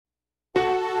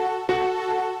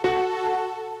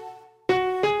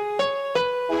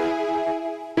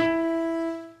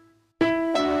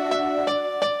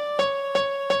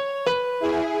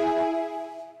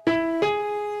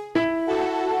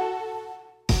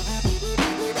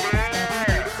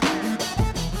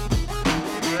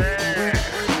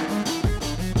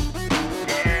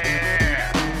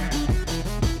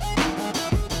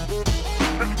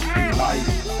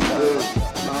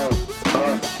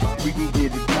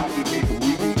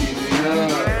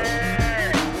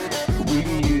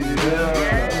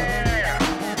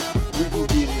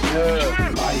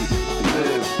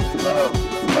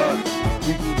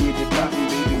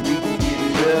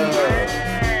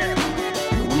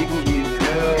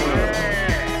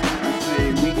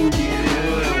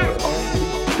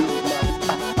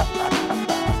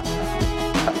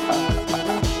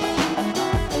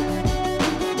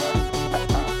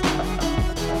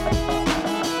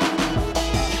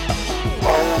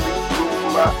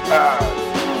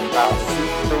I'll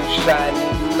see those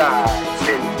shining lights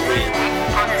in me.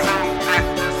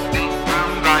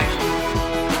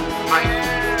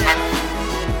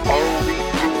 Only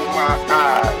through my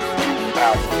eyes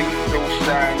I'll see those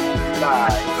shining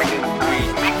lights in me.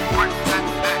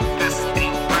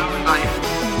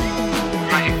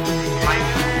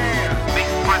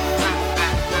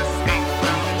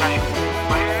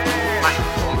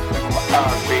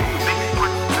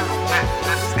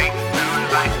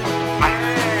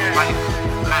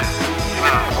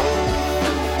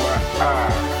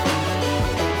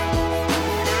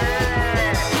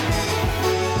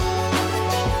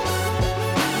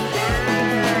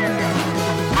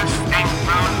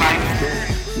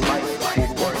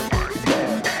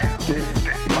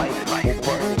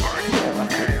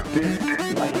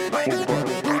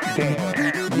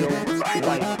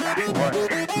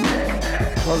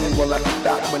 Only will I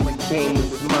stop when the game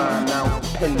is mine. I don't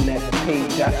pen that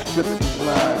page, I strip the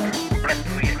line.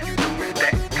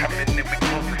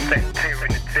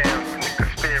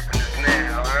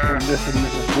 Listen,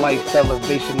 this is life,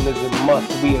 elevation is a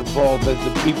must. We evolve as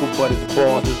the people, but as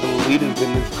bosses and leaders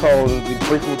in this cause. As we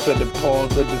prequel to the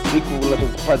pause of the sequel of the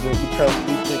present, we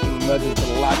currently taking measures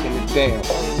and locking it down.